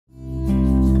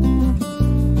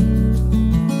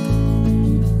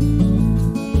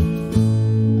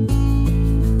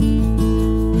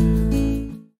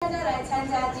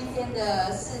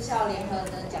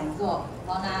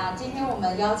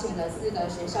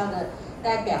校的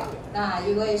代表。那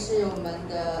一位是我们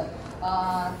的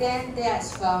Dan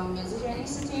Diaz from Musicians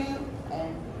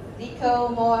Institute，and Nico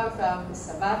Moore from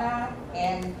Savannah,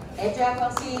 and Edra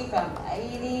Fossey from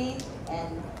IED,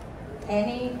 and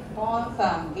Penny Moore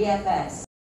from VFS.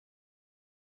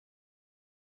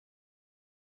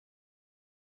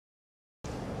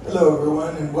 Hello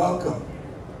everyone and welcome.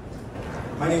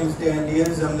 My name is Dan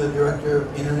Diaz. I'm the Director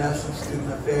of International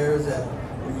Student Affairs at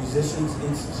the Musicians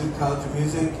Institute College of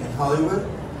Music in Hollywood,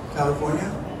 California.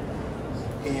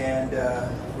 And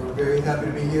we're very happy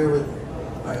to be here with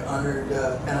my honored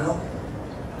panel.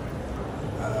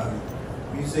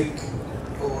 Music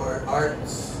or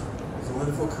arts is a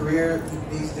wonderful career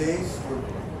these days.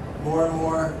 More and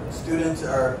more students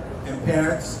and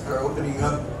parents are opening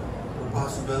up the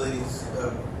possibilities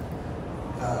of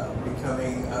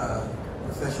becoming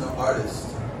professional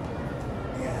artists,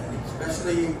 and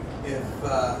especially if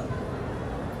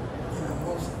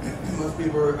most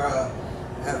people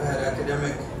have had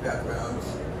academic backgrounds,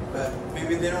 but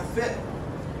maybe they don't fit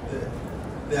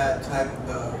that type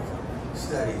of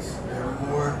studies. They're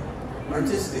more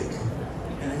artistic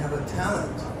and they have a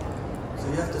talent. So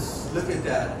you have to look at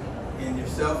that in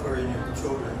yourself or in your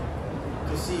children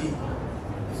to see,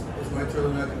 is my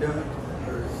children academic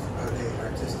or are they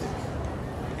artistic?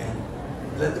 And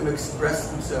let them express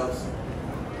themselves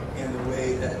in the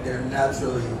way that they're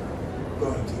naturally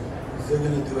going to, because they're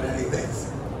going to do it anyways.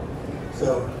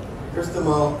 So first of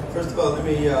all, let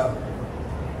me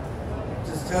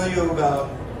just tell you about,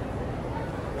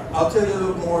 I'll tell you a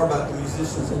little more about the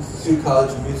Musicians Institute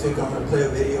College of Music. I'm going to play a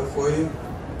video for you.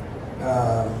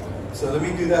 So let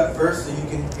me do that first so you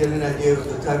can get an idea of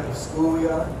the type of school we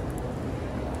are.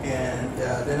 And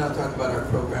then I'll talk about our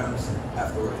programs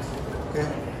afterwards. Okay?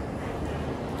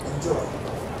 Enjoy.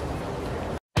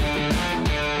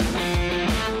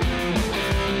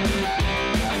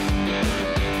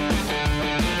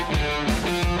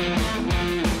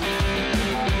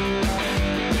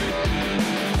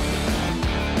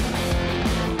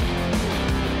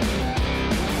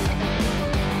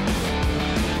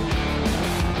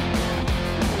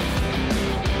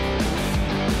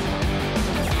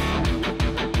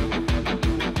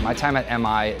 My time at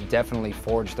MI definitely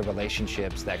forged the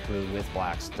relationships that grew with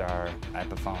Blackstar,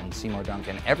 Epiphone, Seymour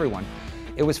Duncan, everyone.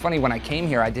 It was funny, when I came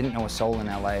here, I didn't know a soul in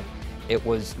LA. It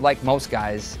was like most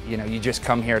guys, you know, you just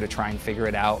come here to try and figure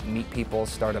it out, meet people,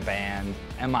 start a band.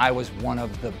 MI was one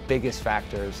of the biggest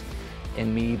factors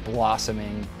in me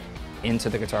blossoming into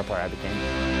the guitar player I became.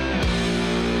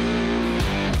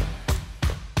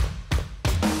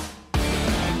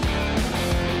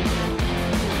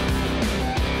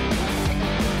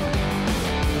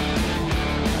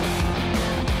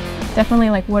 Definitely,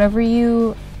 like, whatever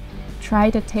you try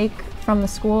to take from the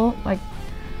school, like,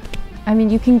 I mean,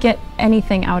 you can get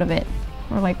anything out of it.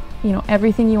 Or, like, you know,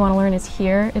 everything you want to learn is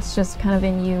here. It's just kind of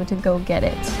in you to go get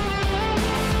it.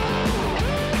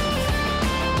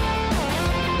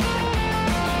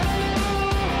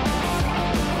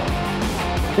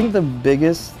 I think the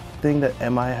biggest thing that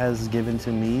MI has given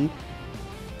to me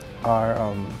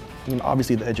are, you know,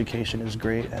 obviously the education is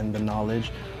great and the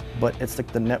knowledge, but it's like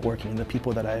the networking, the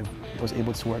people that I was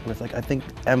able to work with. Like, I think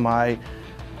MI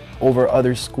over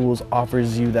other schools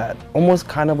offers you that almost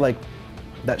kind of like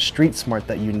that street smart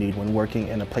that you need when working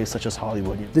in a place such as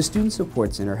Hollywood. The Student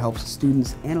Support Center helps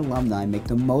students and alumni make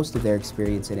the most of their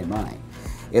experience at MI.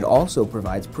 It also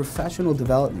provides professional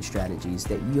development strategies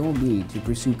that you'll need to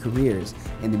pursue careers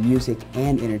in the music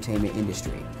and entertainment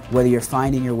industry. Whether you're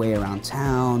finding your way around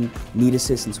town, need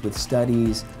assistance with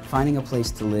studies, finding a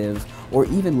place to live, or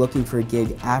even looking for a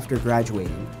gig after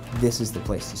graduating, this is the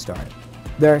place to start.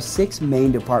 There are 6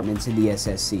 main departments in the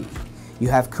SSC. You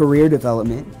have career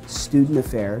development, student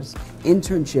affairs,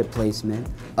 internship placement,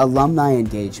 alumni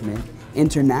engagement,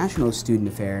 international student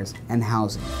affairs, and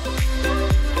housing.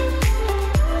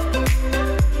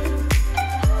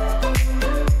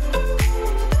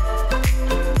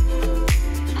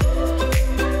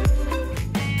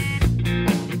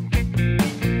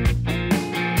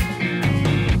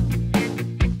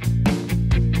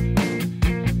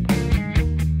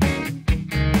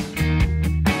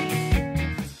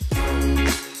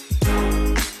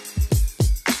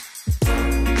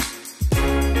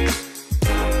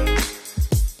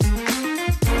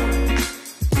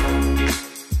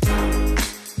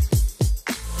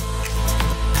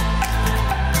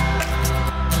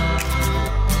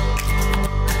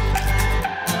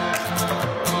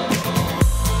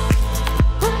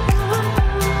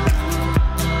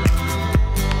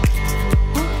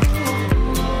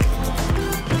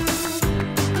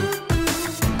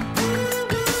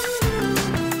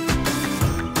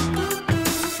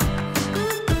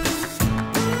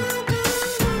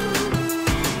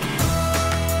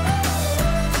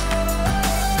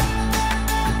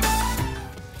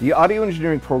 The audio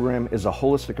engineering program is a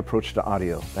holistic approach to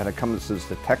audio that encompasses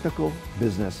the technical,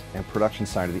 business, and production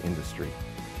side of the industry.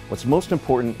 What's most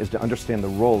important is to understand the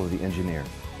role of the engineer.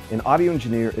 An audio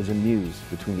engineer is a muse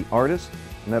between the artist,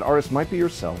 and that artist might be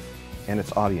yourself, and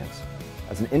its audience.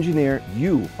 As an engineer,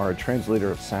 you are a translator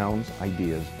of sounds,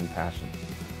 ideas, and passion.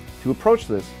 To approach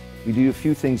this, we do a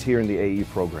few things here in the AE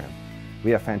program. We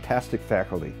have fantastic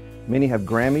faculty. Many have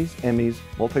Grammys, Emmys,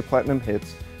 multi-platinum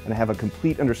hits, and have a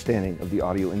complete understanding of the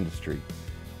audio industry.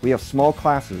 We have small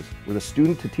classes where the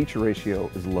student-to-teacher ratio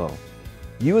is low.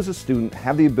 You as a student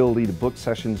have the ability to book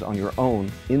sessions on your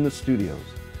own in the studios.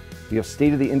 We have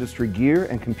state-of-the-industry gear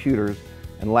and computers,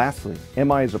 and lastly,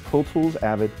 MI is a Pro Tools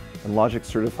Avid and Logic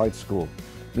certified school,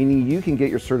 meaning you can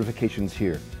get your certifications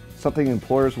here, something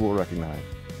employers will recognize.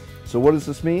 So what does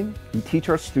this mean? We teach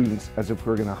our students as if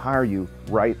we're going to hire you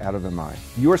right out of MI.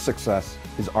 Your success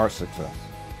is our success.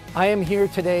 I am here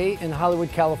today in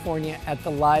Hollywood, California at the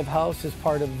Live House as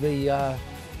part of the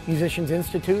Musicians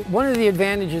Institute. One of the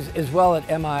advantages as well at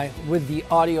MI with the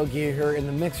audio gear here in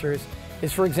the mixers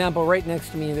is, for example, right next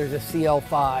to me there's a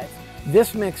CL5.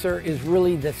 This mixer is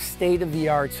really the state of the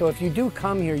art. So if you do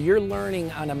come here, you're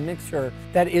learning on a mixer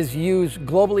that is used,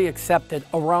 globally accepted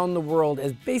around the world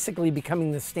as basically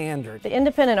becoming the standard. The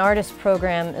Independent Artist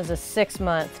Program is a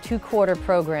 6-month, 2-quarter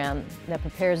program that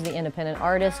prepares the independent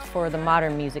artist for the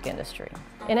modern music industry.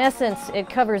 In essence, it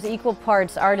covers equal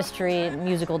parts artistry,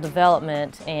 musical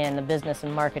development, and the business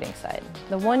and marketing side.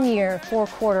 The 1-year,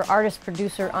 4-quarter Artist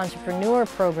Producer Entrepreneur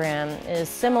program is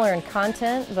similar in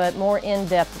content, but more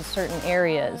in-depth in certain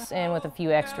areas, and with a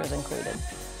few extras included.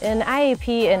 In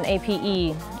IAP and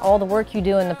APE, all the work you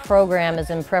do in the program is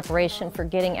in preparation for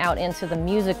getting out into the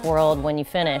music world when you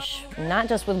finish, not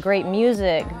just with great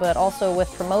music, but also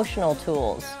with promotional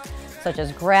tools, such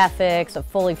as graphics, a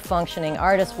fully functioning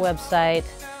artist website,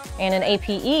 and in APE,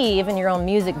 even your own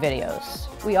music videos.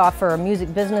 We offer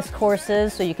music business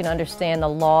courses so you can understand the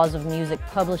laws of music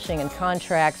publishing and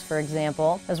contracts, for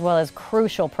example, as well as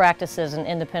crucial practices in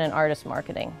independent artist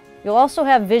marketing. You'll also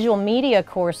have visual media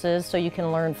courses so you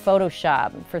can learn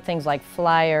Photoshop for things like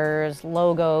flyers,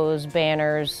 logos,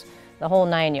 banners, the whole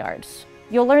 9 yards.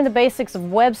 You'll learn the basics of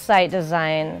website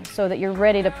design so that you're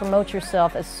ready to promote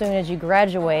yourself as soon as you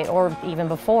graduate or even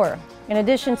before. In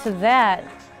addition to that,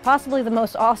 possibly the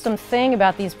most awesome thing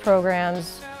about these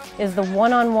programs is the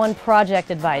one-on-one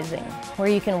project advising, where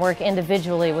you can work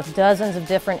individually with dozens of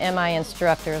different MI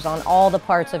instructors on all the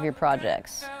parts of your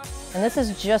projects. And this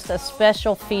is just a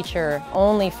special feature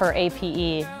only for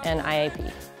APE and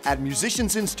IAP. At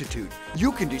Musicians Institute,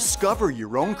 you can discover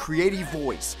your own creative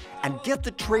voice and get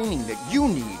the training that you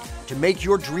need to make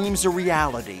your dreams a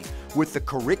reality with the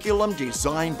curriculum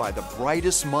designed by the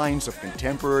brightest minds of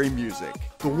contemporary music.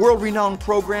 The world-renowned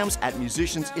programs at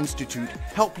Musicians Institute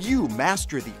help you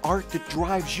master the art that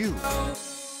drives you.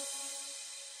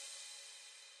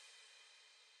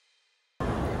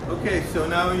 Okay, so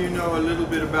now you know a little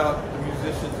bit about the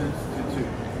Musicians Institute.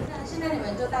 现在你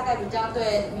们就大概比较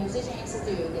对 Musician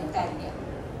Institute 有点概念。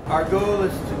 Our goal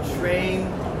is to train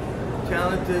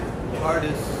talented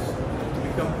artists to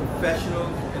become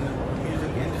professionals in the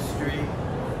music industry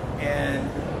and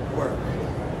work,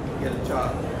 get a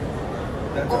job.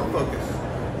 That's our focus.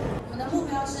 我们的目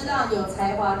标是让有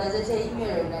才华的这些音乐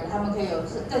人呢，他们可以有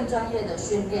更专业的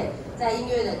训练，在音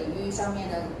乐的领域上面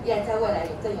呢，在未来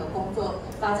有更有工作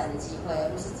发展的机会，而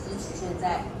不是只是局限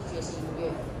在学习音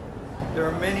乐。 There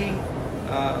are many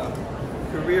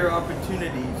career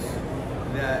opportunities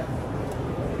that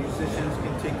musicians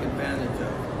can take advantage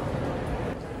of.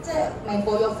 在美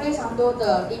国有非常多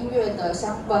的音乐的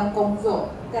相关工作，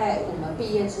在我们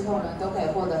毕业之后呢，都可以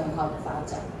获得很好的发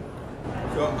展。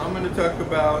 So I'm going to talk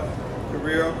about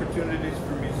career opportunities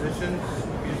for musicians,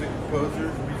 music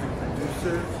composers, music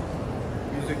producers,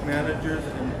 music managers,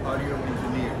 and audio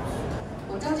engineers.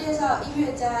 我将介绍音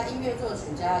乐家、音乐作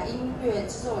曲家、音乐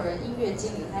制作人、音乐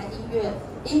经理和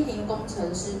音频工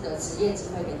程师的职业机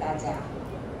会给大家。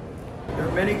 There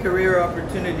are many career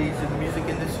opportunities in the music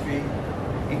industry,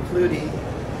 including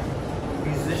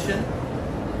musician.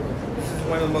 This is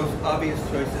one of the most obvious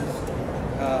choices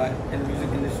in the music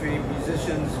industry.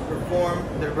 Musicians perform,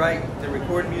 they write, they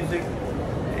record music,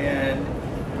 and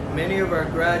many of our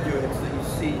graduates that you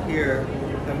see here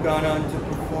have gone on to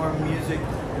perform music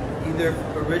either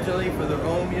originally for their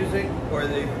own music or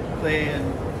they play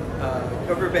in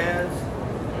cover bands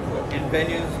in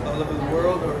venues all over the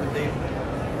world, or they've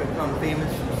become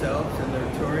famous themselves and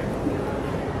they're touring.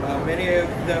 Many of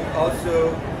them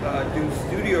also do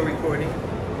studio recording,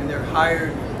 and they're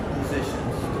hired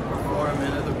musicians to perform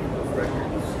in other people's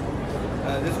records.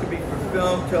 This could be for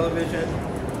film, television,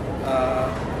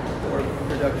 or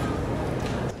production.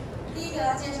 第一个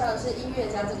要介绍的是音乐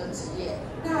家这个职业，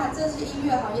那这是音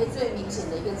乐行业最明显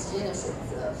的一个职业的选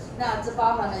择。那这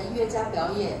包含了音乐家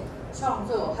表演、创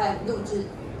作和录制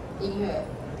音乐。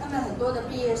他们很多的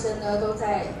毕业生呢，都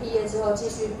在毕业之后继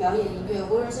续表演音乐，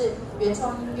无论是原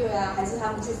创音乐啊，还是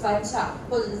他们去翻唱，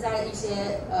或者是在一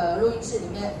些录音室里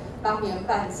面帮别人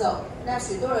伴奏。那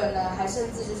许多人呢，还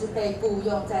甚至就是被雇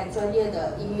佣在专业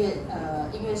的音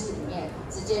乐室里面，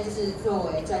直接就是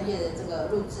作为专业的这个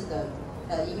录制的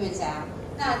音乐家。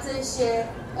那这些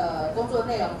工作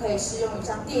内容可以适用于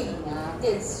像电影啊、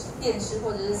电视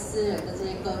或者是私人的这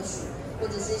些歌曲，或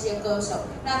者是一些歌手。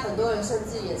那很多人甚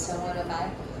至也成为了蛮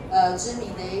知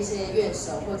名的一些乐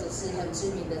手，或者是很知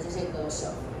名的这些歌手。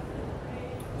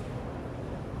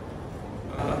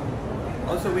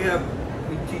Also, we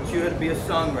teach you how to be a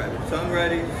songwriter.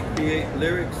 Songwriters create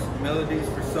lyrics, melodies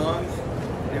for songs.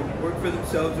 They work for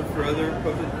themselves or for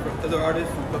other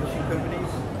artists and publishing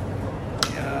companies.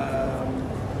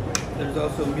 There's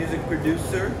also music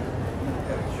producer,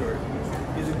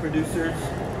 music producers,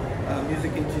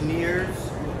 music engineers,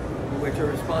 which are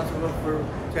responsible for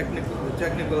the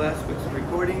technical aspects of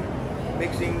recording,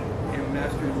 mixing, and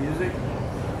mastering music.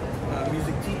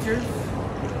 Music teachers.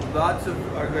 Lots of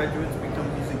our graduates become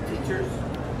music teachers.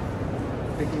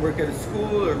 They can work at a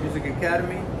school or music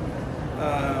academy.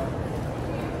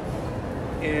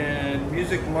 And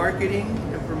music marketing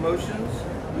and promotions.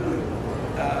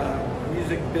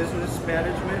 Music business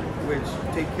management, which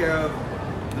take care of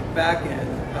the back end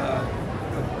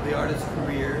of the artist's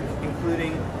career,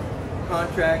 including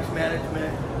contracts,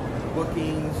 management,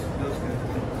 bookings, those kinds of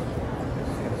things.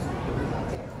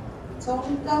 从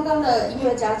刚刚的音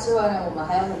乐家之外呢，我们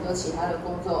还有很多其他的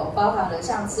工作，包含了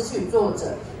像词曲作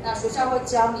者。那学校会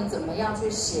教你怎么样去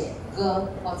写歌，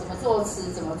怎么作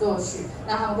词，怎么作曲。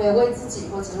那他们可以为自己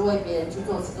或者是为别人去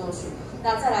作词作曲。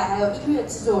那再来还有音乐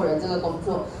制作人这个工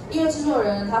作，音乐制作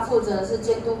人呢，他负责的是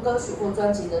监督歌曲或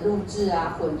专辑的录制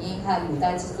啊、混音和母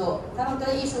带制作。他们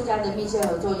跟艺术家的密切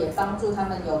合作，也帮助他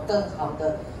们有更好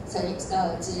的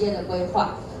职业的规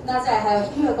划。那再来还有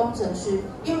音乐工程师，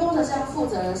音乐工程师他负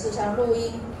责的是像录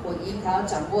音、混音，还要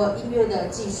掌握音乐的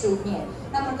技术面。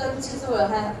他们跟制作人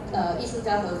和艺术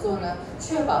家合作呢，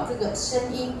确保这个声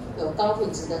音有高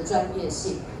品质的专业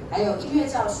性。还有音乐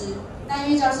教师，那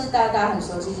音乐教师大家很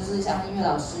熟悉，就是像音乐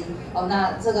老师哦。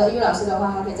那这个音乐老师的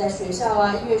话，他可以在学校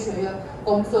啊、音乐学院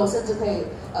工作，甚至可以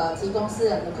提供私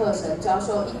人的课程，教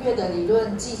授音乐的理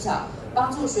论技巧，帮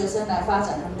助学生来发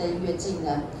展他们的音乐技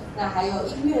能。那还有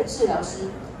音乐治疗师。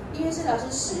音乐治疗师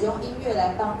使用音乐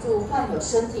来帮助患有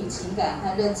身体、情感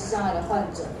和认知障碍的患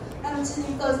者，他们制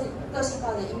定个性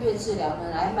化的音乐治疗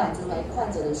呢，来满足每个患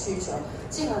者的需求，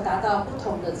进而达到不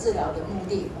同的治疗的目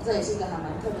的。这也是一个还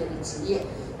蛮特别的职业。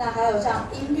那还有像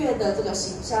音乐的这个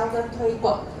行销跟推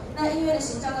广，那音乐的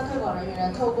行销跟推广人员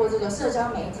呢，透过这个社交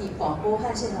媒体、广播和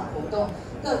现场活动，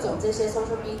各种这些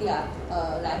social media，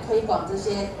 来推广这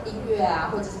些音乐啊，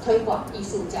或者是推广艺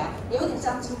术家，也有点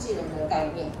像经纪人的概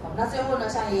念。那最后呢，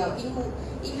像也有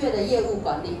音乐的业务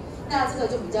管理，那这个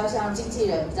就比较像经纪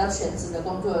人，比较全职的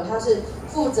工作，他是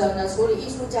负责呢处理艺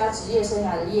术家职业生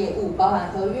涯的业务，包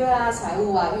含合约啊、财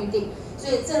务啊、预定。所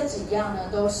以这几样呢，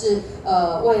都是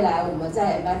未来我们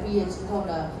在 MI 毕业之后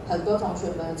呢，很多同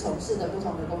学们从事的不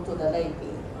同的工作的类别。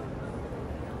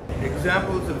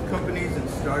Examples of companies and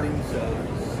starting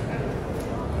salaries.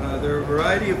 There are a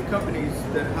variety of companies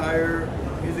that hire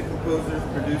music composers,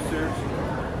 producers,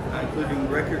 including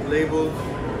record labels,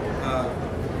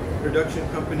 production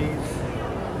companies,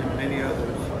 and many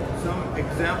others. Some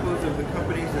examples of the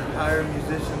companies that hire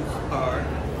musicians are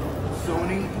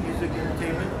Sony Music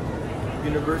Entertainment,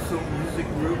 Universal Music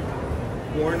Group,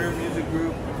 Warner Music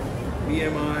Group,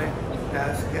 BMI,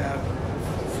 ASCAP,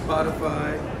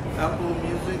 Spotify, Apple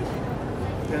Music,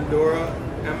 Pandora,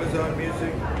 Amazon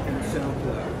Music, and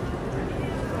SoundCloud.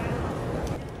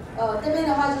 这边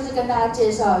的话就是跟大家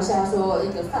介绍一下说一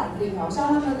个范例哈，像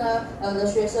他们呢，的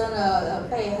学生呢，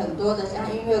被很多的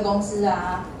像音乐公司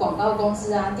啊、广告公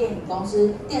司啊、电影公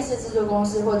司、电视制作公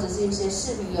司或者是一些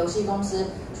视频游戏公司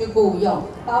去雇佣，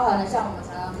包含了像我们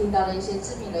常常听到的一些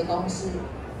知名的公司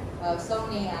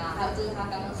，Sony 啊，还有就是他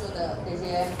刚刚说的那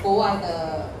些国外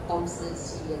的公司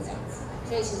企业这样子，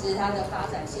所以其实它的发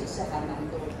展性是还蛮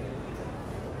多的。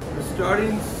The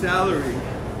starting salary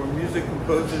for music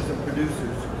composers and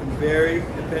producers can vary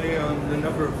depending on the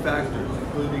number of factors,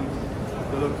 including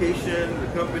the location,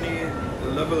 the company, the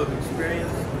level of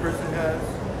experience the person has.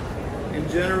 In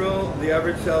general, the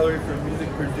average salary for a music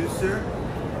producer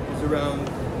is around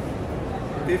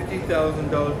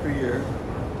 $50,000 per year.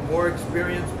 More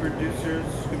experienced producers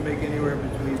can make anywhere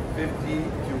between $50,000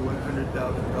 to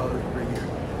 $100,000 per year.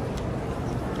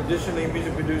 Additionally,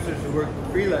 music producers who work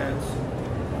freelance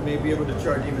may be able to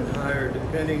charge even higher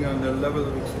depending on the level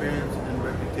of experience and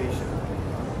reputation.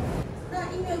 那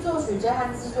音乐作曲家和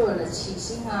制作人的起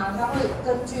薪啊，它会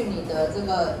根据你的这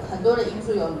个很多的因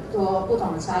素有很多不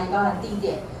同的差异，包含地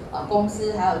点、公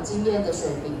司还有经验的水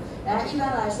平。然后一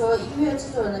般来说，音乐制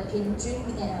作人的平均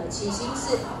起薪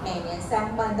是每年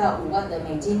3万到5万的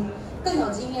美金。更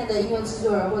有经验的音乐制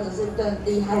作人或者是更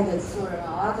厉害的制作人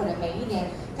哦，他可能每一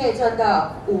年可以赚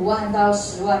到5万到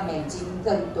10万美金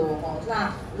更多哦。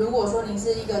那如果说您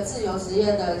是一个自由职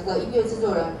业的这个音乐制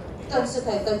作人，更是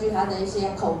可以根据他的一些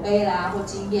口碑啦或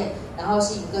经验，然后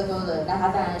吸引更多的人，那他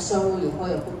当然收入也会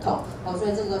有不同哦。所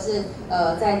以这个是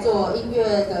在做音乐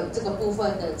的这个部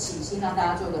分的起薪，让大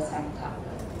家做个参考。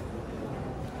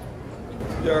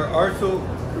There are also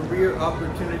career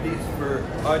opportunities for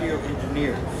audio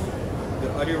engineers. The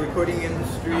audio recording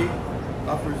industry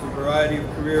offers a variety of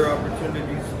career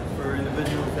opportunities for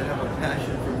individuals that have a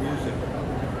passion for music.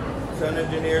 Sound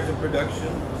engineers in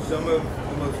production, some of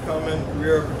the most common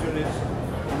career opportunities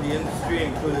in the industry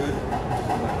include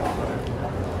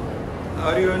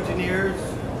audio engineers,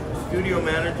 studio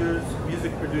managers,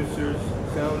 music producers,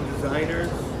 sound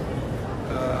designers,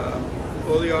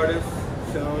 Foley artists,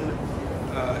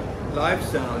 live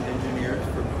sound engineers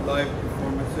for live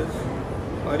performances,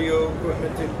 audio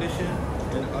equipment technician,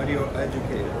 and audio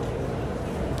educator.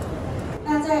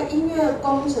 那在音乐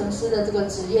工程师的这个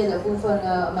职业的部分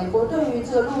呢，美国对于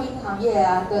这个录音行业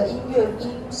啊的音乐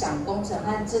音响工程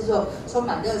和制作充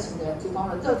满热情的人，提供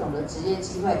了各种的职业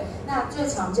机会。那最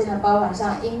常见的包含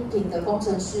像音频的工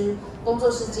程师、工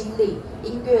作室经理、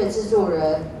音乐制作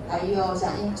人，还有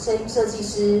像声音设计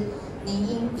师、拟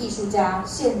音艺术家、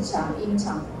现场音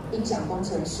响工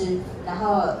程师，然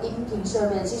后音频设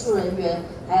备技术人员，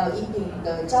还有音频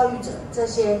的教育者，这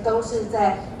些都是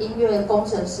在音乐工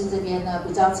程师这边呢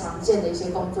比较常见的一些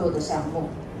工作的项目。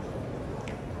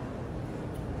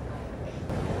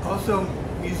Also,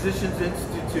 Musicians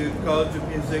Institute College of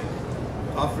Music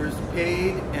offers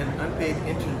paid and unpaid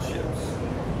internships.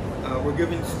 We're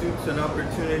giving students an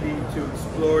opportunity to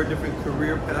explore different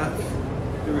career paths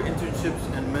through internships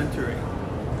and mentoring.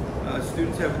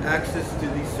 Students have access to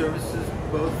these services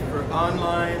both for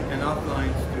online and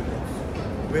offline students.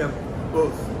 We have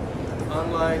both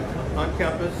online,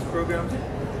 on-campus programs,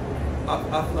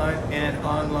 offline and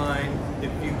online.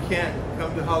 If you can't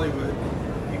come to Hollywood,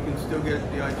 you can still get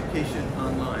the education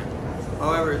online.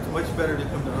 However, it's much better to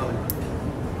come to Hollywood.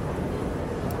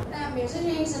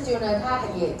 Musicians Institute 呢，它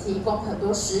也提供很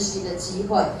多实习的机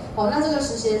会。那这个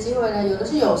实习的机会呢，有的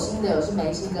是有薪的，有的是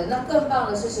没薪的。那更棒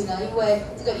的事情呢，因为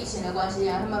这个疫情的关系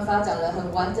啊，他们发展了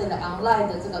很完整的 online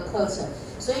的这个课程，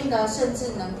所以呢，甚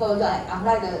至能够在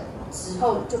online 的时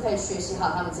候就可以学习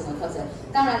好他们整个课程。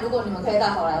当然，如果你们可以到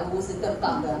好莱坞是更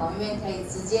棒的因为可以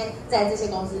直接在这些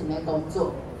公司里面工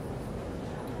作。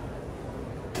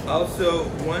Also,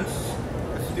 once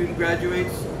a student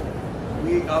graduates,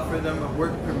 we offer them a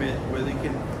work permit where they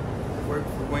can work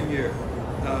for 1 year.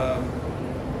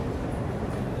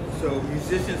 So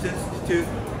Musicians Institute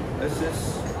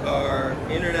assists our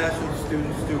international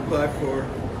students to apply for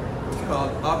what's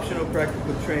called Optional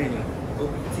Practical Training,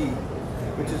 OPT,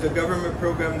 which is a government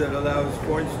program that allows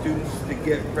foreign students to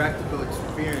get practical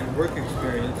experience, work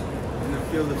experience in the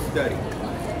field of study.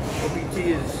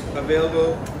 OPT is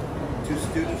available to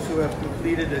students who have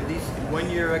completed at least 1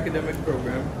 year academic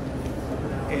program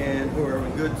and who are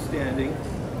in good standing.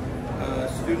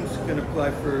 Students can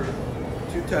apply for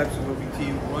 2 types of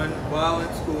OPT, one while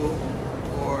in school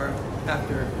or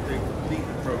after they complete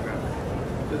the program.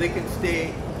 So they can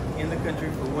stay in the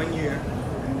country for 1 year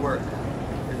and work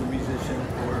as a musician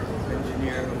or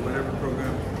engineer or whatever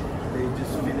program they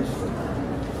just finished,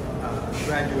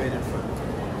 graduated from.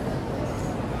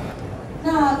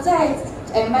 那在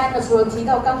MI 呢，除了提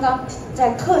到刚刚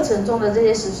在课程中的这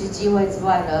些实习机会之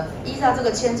外呢，依照这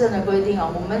个签证的规定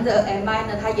我们的 MI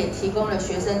呢，它也提供了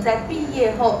学生在毕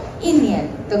业后1年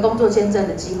的工作签证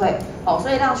的机会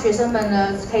所以让学生们呢，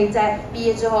可以在毕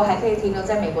业之后还可以停留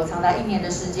在美国长达1年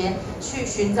的时间，去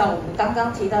寻找我们刚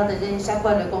刚提到的这些相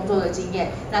关的工作的经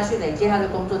验，那去累积他的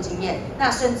工作经验。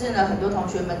那甚至呢，很多同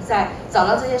学们在找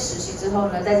到这些实习之后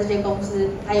呢，在这些公司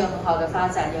他有很好的发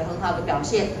展，有很好的表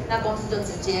现，那公司就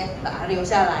直接把他留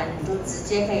下来，你就直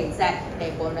接可以在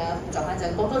美国呢转换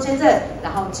成工作签证，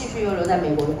然后继续又留在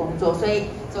美国的工作。所以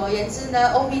总而言之呢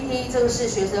 ，OPT 这个是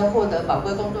学生获得宝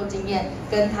贵工作经验，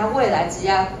跟他未来职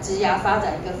涯发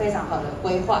展一个非常好的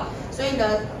规划。所以呢，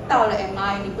到了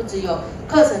MI， 你不只有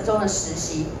课程中的实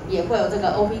习，也会有这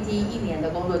个 OPT 1年的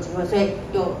工作机会，所以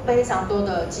有非常多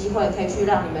的机会可以去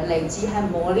让你们累积和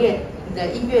磨练你的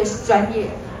音乐专业，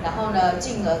然后呢，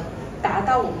进而达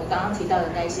到我们刚刚提到的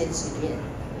那一些职业。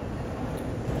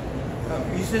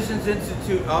Musicians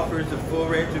Institute offers a full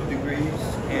range of degrees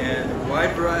and a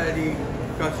wide variety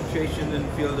concentration in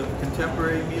the field of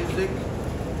contemporary music,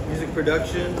 music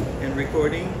production and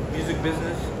recording, music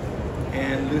business,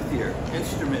 and luthier,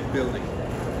 instrument building.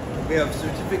 We have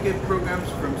certificate programs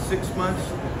from 6 months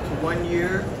to 1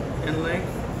 year in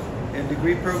length, and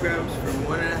degree programs from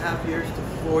 1.5 years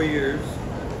to 4 years.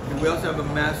 And we also have a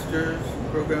master's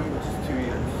program, which is 2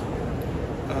 years.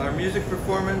 Our music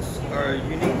performance are a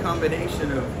unique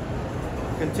combination of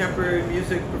contemporary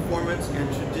music performance and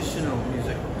traditional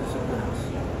music disciplines.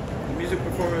 The music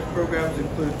performance programs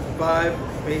include 5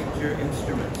 major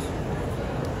instruments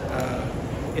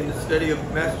in the study of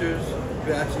master's,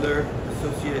 bachelor,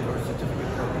 associate, or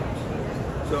certificate programs.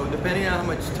 So depending on how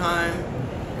much time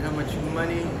and how much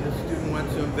money the student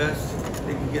wants to invest,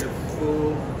 they can get a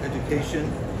full education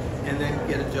and then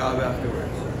get a job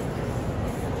afterwards.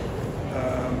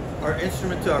 Our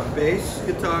instruments are bass,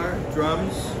 guitar,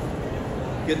 drums,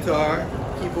 guitar,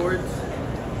 keyboards,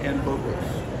 and vocals.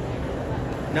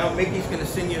 Now Mickey's going to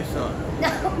sing you a song.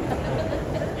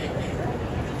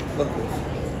 Vocals.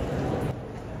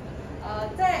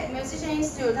 在 Musicians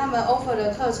Institute 他们 offer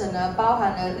的课程呢，包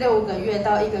含了6个月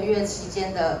到1个月期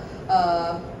间的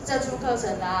证书课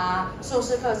程啊、硕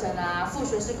士课程啊、副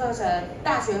学士课程、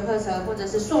大学课程或者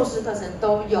是硕士课程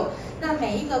都有。那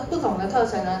每一个不同的课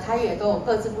程呢，它也都有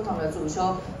各自不同的主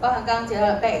修，包含刚刚提到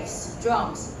的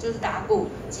bass、drums 就是打鼓、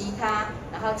吉他，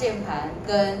然后键盘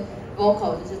跟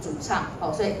vocal 就是主唱。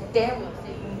哦，所以 Dan will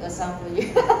sing a song for you 。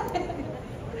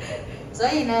所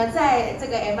以呢，在这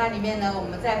个 MI 里面呢，我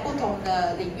们在不同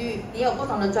的领域，你有不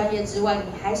同的专业之外，你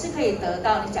还是可以得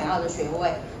到你想要的学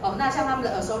位。哦，那像他们的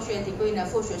associate degree 呢，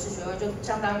副学士学位就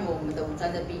相当于我们的5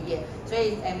专的毕业。所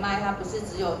以 MI 它不是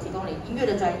只有提供你音乐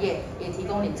的专业，也提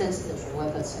供你正式的学位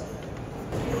课程。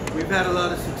We've had a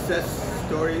lot of success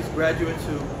stories, graduates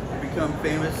who become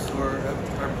famous or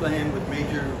are playing with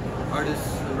major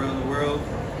artists around the world.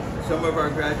 Some of our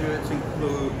graduates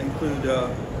include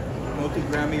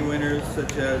multi-Grammy winners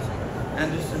such as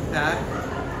Anderson .Paak,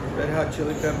 Red Hot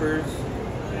Chili Peppers,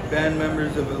 band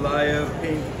members of Aaliyah,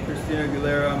 Pink, Christina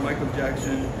Aguilera, Michael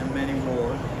Jackson, and many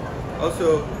more.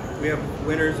 Also, we have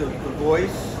winners of The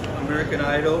Voice, American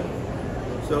Idol.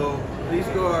 So please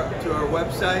go to our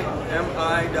website,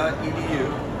 mi.edu,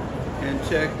 and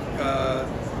check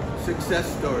success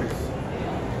stories.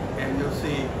 And you'll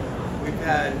see we've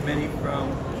had many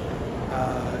from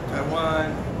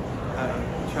Taiwan,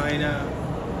 China,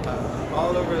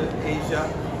 all over Asia,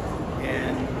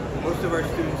 and most of our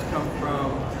students come from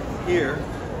here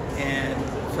and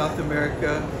South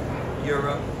America,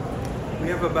 Europe. We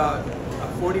have about a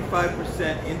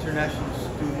 45% international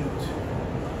student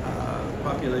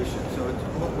population, so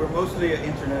we're mostly an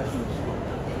international school.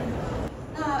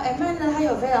 那 MI 呢，它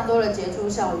有非常多的杰出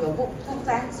校友，不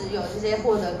单只有这些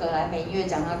获得格莱美音乐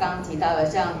奖，他刚刚提到的，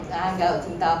像大家应该有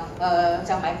听到，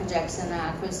像 Michael Jackson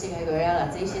啊、Christina Aguilera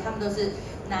这些，他们都是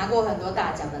拿过很多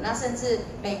大奖的。那甚至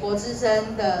美国之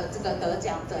声的这个得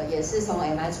奖者也是从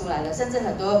MI 出来的，甚至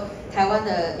很多台湾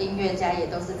的音乐家也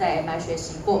都是在 MI 学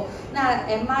习过。那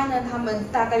MI 呢，他们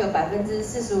大概有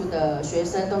45%的学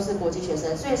生都是国际学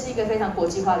生，所以是一个非常国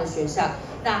际化的学校。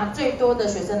那最多的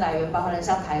学生来源包括了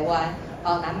像台湾。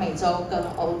南美洲跟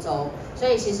欧洲，所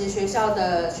以其实学校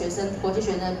的学生国际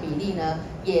学生的比例呢，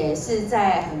也是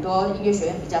在很多音乐学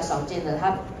院比较少见的。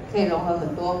它可以融合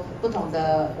很多不同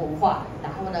的文化，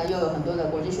然后呢又有很多的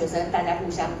国际学生，大家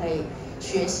互相可以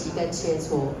学习跟切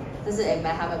磋，这是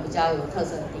MI 他们比较有特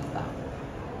色的地方。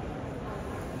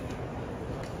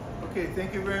Okay,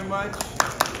 thank you very much.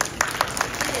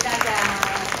 谢谢大家。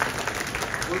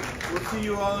We'll see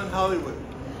you all in Hollywood.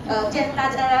 见大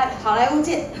家，好莱坞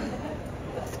见。